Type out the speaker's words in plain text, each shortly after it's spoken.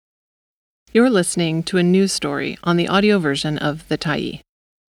You're listening to a news story on the audio version of The Tyee.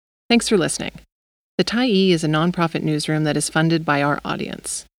 Thanks for listening. The Tyee is a nonprofit newsroom that is funded by our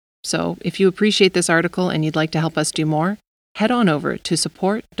audience. So, if you appreciate this article and you'd like to help us do more, head on over to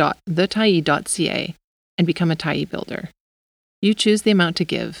support.thetyee.ca and become a Tyee builder. You choose the amount to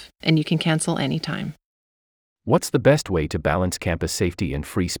give, and you can cancel anytime. What's the best way to balance campus safety and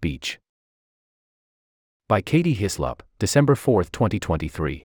free speech? By Katie Hislop, December 4,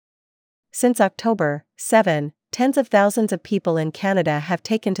 2023. Since October 7, tens of thousands of people in Canada have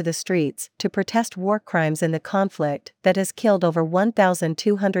taken to the streets to protest war crimes in the conflict that has killed over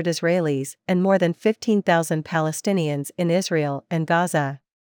 1,200 Israelis and more than 15,000 Palestinians in Israel and Gaza.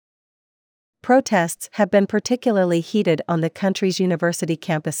 Protests have been particularly heated on the country's university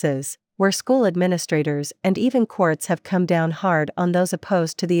campuses, where school administrators and even courts have come down hard on those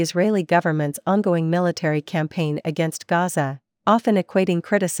opposed to the Israeli government's ongoing military campaign against Gaza, often equating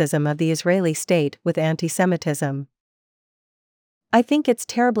criticism of the Israeli state with anti-Semitism. I think it's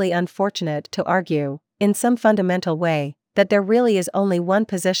terribly unfortunate to argue, in some fundamental way, that there really is only one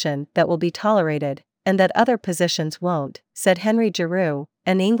position that will be tolerated, and that other positions won't, said Henry Giroux,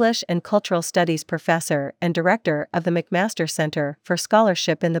 an English and Cultural Studies professor and director of the McMaster Center for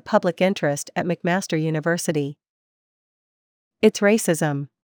Scholarship in the Public Interest at McMaster University. It's racism.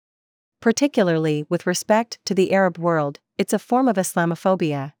 Particularly with respect to the Arab world, it's a form of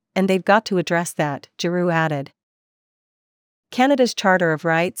Islamophobia, and they've got to address that, Giroux added. Canada's Charter of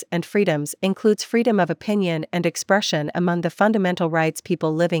Rights and Freedoms includes freedom of opinion and expression among the fundamental rights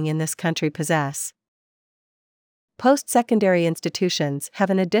people living in this country possess. Post-secondary institutions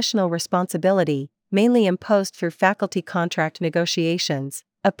have an additional responsibility, mainly imposed through faculty contract negotiations,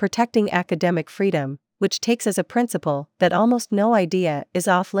 of protecting academic freedom, which takes as a principle that almost no idea is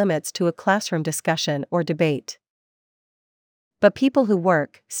off-limits to a classroom discussion or debate. But people who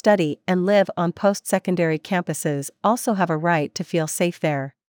work, study, and live on post-secondary campuses also have a right to feel safe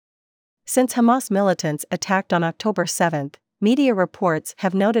there. Since Hamas militants attacked on October 7, media reports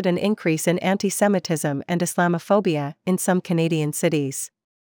have noted an increase in anti-Semitism and Islamophobia in some Canadian cities.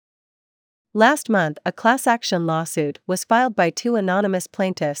 Last month, a class action lawsuit was filed by two anonymous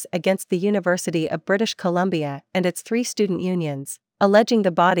plaintiffs against the University of British Columbia and its 3 student unions, alleging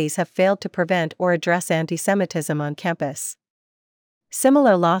the bodies have failed to prevent or address anti-Semitism on campus.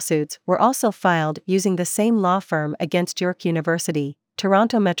 Similar lawsuits were also filed using the same law firm against York University,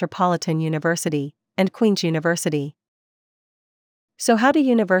 Toronto Metropolitan University, and Queen's University. So how do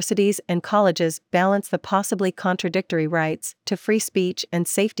universities and colleges balance the possibly contradictory rights to free speech and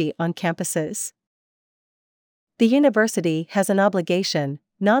safety on campuses? The university has an obligation,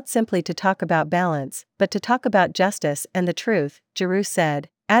 not simply to talk about balance, but to talk about justice and the truth, Giroux said,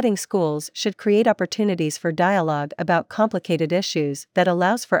 adding schools should create opportunities for dialogue about complicated issues that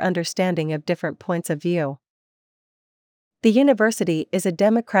allows for understanding of different points of view. The university is a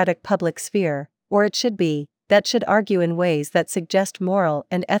democratic public sphere, or it should be, that should argue in ways that suggest moral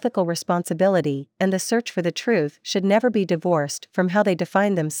and ethical responsibility, and the search for the truth should never be divorced from how they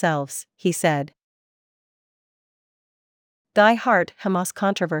define themselves, he said. Die Hard Hamas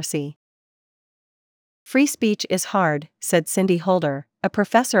controversy. Free speech is hard, said Cindy Holder, a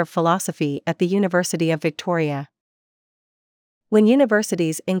professor of philosophy at the University of Victoria. When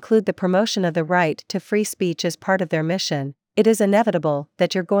universities include the promotion of the right to free speech as part of their mission, it is inevitable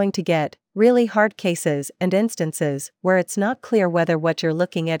that you're going to get really hard cases and instances where it's not clear whether what you're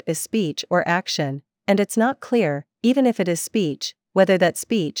looking at is speech or action, and it's not clear, even if it is speech, whether that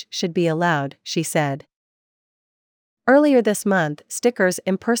speech should be allowed, she said. Earlier this month, stickers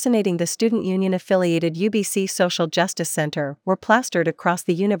impersonating the student union-affiliated UBC Social Justice Centre were plastered across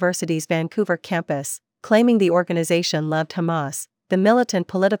the university's Vancouver campus, claiming the organization loved Hamas, the militant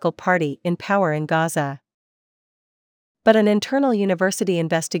political party in power in Gaza. But an internal university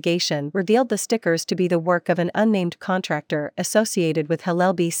investigation revealed the stickers to be the work of an unnamed contractor associated with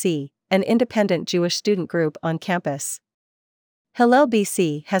Hillel BC, an independent Jewish student group on campus. Hillel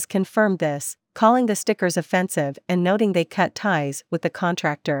BC has confirmed this, calling the stickers offensive and noting they cut ties with the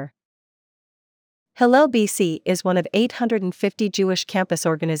contractor. Hillel BC is one of 850 Jewish campus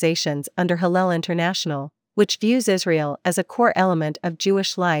organizations under Hillel International, which views Israel as a core element of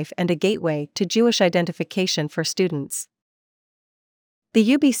Jewish life and a gateway to Jewish identification for students.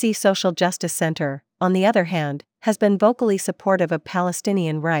 The UBC Social Justice Center, on the other hand, has been vocally supportive of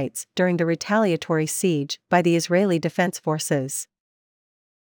Palestinian rights during the retaliatory siege by the Israeli Defense Forces.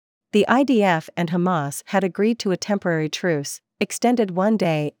 The IDF and Hamas had agreed to a temporary truce, extended 1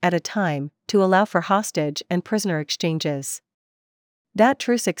 day at a time, to allow for hostage and prisoner exchanges. That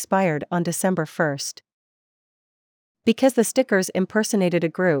truce expired on December 1. Because the stickers impersonated a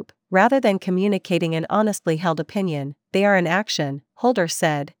group, Rather than communicating an honestly held opinion, they are an action, Holder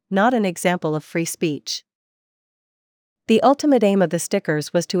said, not an example of free speech. The ultimate aim of the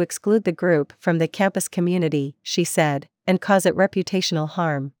stickers was to exclude the group from the campus community, she said, and cause it reputational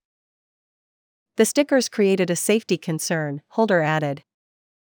harm. The stickers created a safety concern, Holder added.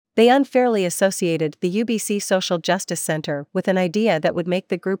 They unfairly associated the UBC Social Justice Center with an idea that would make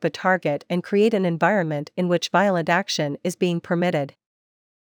the group a target and create an environment in which violent action is being permitted.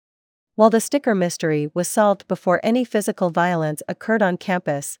 While the sticker mystery was solved before any physical violence occurred on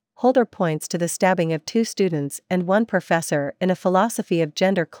campus, Holder points to the stabbing of 2 students and 1 professor in a philosophy of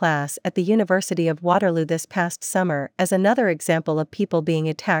gender class at the University of Waterloo this past summer as another example of people being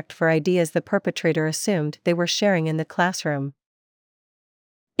attacked for ideas the perpetrator assumed they were sharing in the classroom.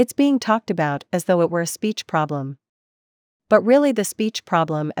 It's being talked about as though it were a speech problem. But really the speech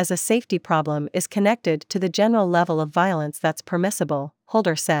problem as a safety problem is connected to the general level of violence that's permissible,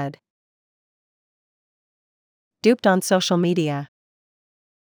 Holder said. Duped on social media.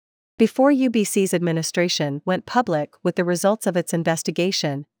 Before UBC's administration went public with the results of its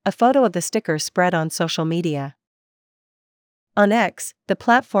investigation, a photo of the sticker spread on social media. On X, the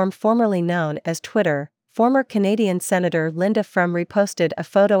platform formerly known as Twitter, former Canadian Senator Linda Frum reposted a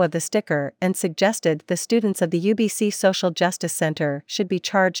photo of the sticker and suggested the students of the UBC Social Justice Center should be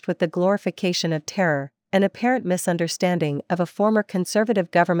charged with the glorification of terror, an apparent misunderstanding of a former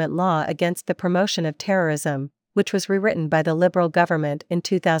Conservative government law against the promotion of terrorism, which was rewritten by the Liberal government in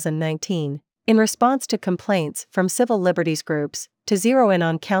 2019, in response to complaints from civil liberties groups, to zero in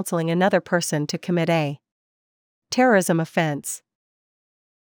on counseling another person to commit a terrorism offense.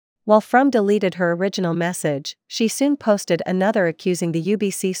 While Frum deleted her original message, she soon posted another accusing the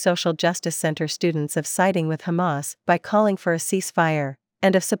UBC Social Justice Center students of siding with Hamas by calling for a ceasefire,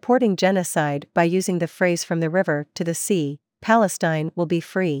 and of supporting genocide by using the phrase "from the river to the sea, Palestine will be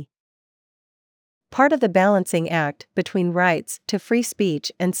free." Part of the balancing act between rights to free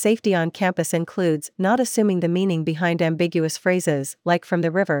speech and safety on campus includes not assuming the meaning behind ambiguous phrases like "from the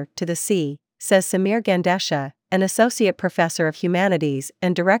river to the sea," says Samir Gandesha, an associate professor of humanities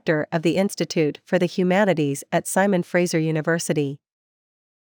and director of the Institute for the Humanities at Simon Fraser University.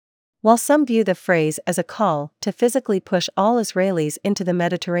 While some view the phrase as a call to physically push all Israelis into the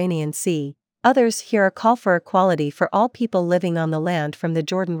Mediterranean Sea, others hear a call for equality for all people living on the land from the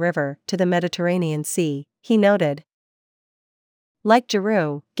Jordan River to the Mediterranean Sea, he noted. Like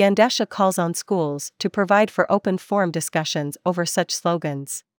Giroux, Gandesha calls on schools to provide for open forum discussions over such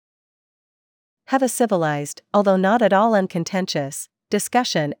slogans. Have a civilized, although not at all uncontentious,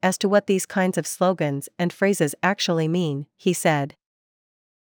 discussion as to what these kinds of slogans and phrases actually mean, he said.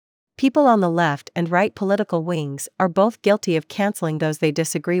 People on the left and right political wings are both guilty of canceling those they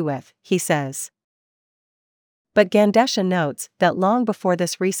disagree with, he says. But Gandesha notes that long before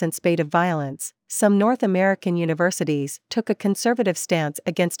this recent spate of violence, some North American universities took a conservative stance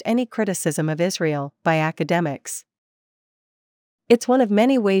against any criticism of Israel by academics. It's one of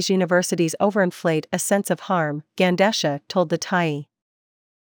many ways universities overinflate a sense of harm, Gandesha told the TAI.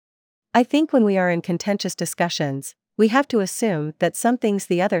 I think when we are in contentious discussions, we have to assume that some things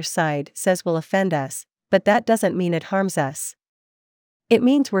the other side says will offend us, but that doesn't mean it harms us. It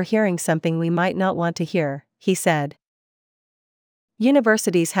means we're hearing something we might not want to hear, he said.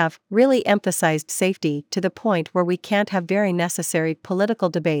 Universities have really emphasized safety to the point where we can't have very necessary political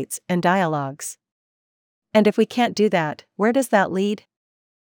debates and dialogues. And if we can't do that, where does that lead?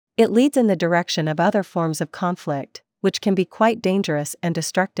 It leads in the direction of other forms of conflict, which can be quite dangerous and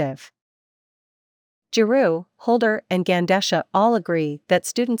destructive. Giroux, Holder, and Gandesha all agree that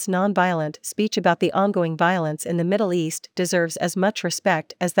students' nonviolent speech about the ongoing violence in the Middle East deserves as much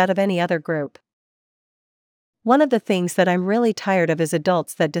respect as that of any other group. One of the things that I'm really tired of is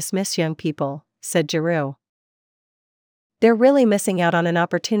adults that dismiss young people, said Giroux. They're really missing out on an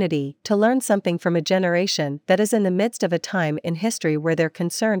opportunity to learn something from a generation that is in the midst of a time in history where they're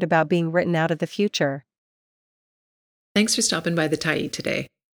concerned about being written out of the future. Thanks for stopping by the TAI today.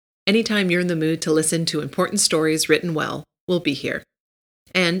 Anytime you're in the mood to listen to important stories written well, we'll be here.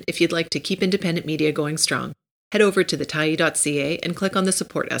 And if you'd like to keep independent media going strong, head over to thetai.ca and click on the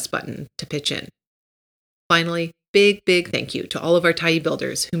Support Us button to pitch in. Finally, big thank you to all of our TAI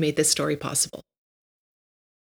builders who made this story possible.